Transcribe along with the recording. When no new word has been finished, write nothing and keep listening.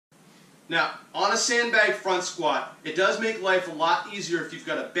Now, on a sandbag front squat, it does make life a lot easier if you've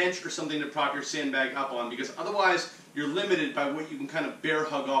got a bench or something to prop your sandbag up on, because otherwise you're limited by what you can kind of bear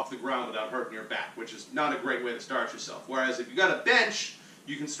hug off the ground without hurting your back, which is not a great way to start yourself. Whereas if you've got a bench,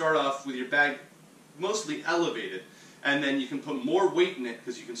 you can start off with your bag mostly elevated, and then you can put more weight in it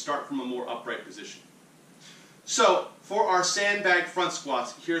because you can start from a more upright position. So, for our sandbag front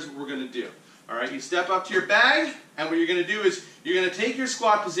squats, here's what we're going to do. Alright, you step up to your bag, and what you're going to do is, you're going to take your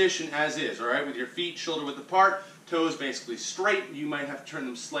squat position as is, alright, with your feet shoulder width apart, toes basically straight. You might have to turn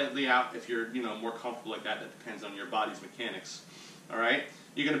them slightly out if you're, more comfortable like that. That depends on your body's mechanics. Alright,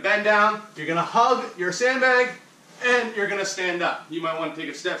 you're going to bend down, you're going to hug your sandbag, and you're going to stand up. You might want to take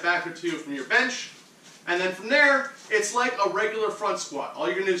a step back or two from your bench, and then from there, it's like a regular front squat. All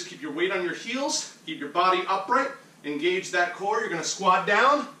you're going to do is keep your weight on your heels, keep your body upright, engage that core. You're going to squat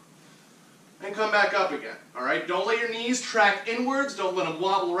down, and come back up again. Alright, don't let your knees track inwards, don't let them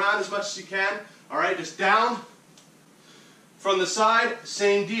wobble around as much as you can. Alright, just down. From the side,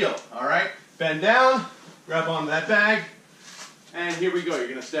 same deal. Alright, bend down, grab onto that bag, and here we go. You're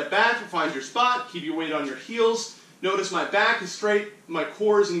going to step back and find your spot, keep your weight on your heels. Notice my back is straight, my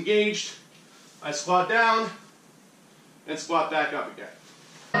core is engaged. I squat down, and squat back up again.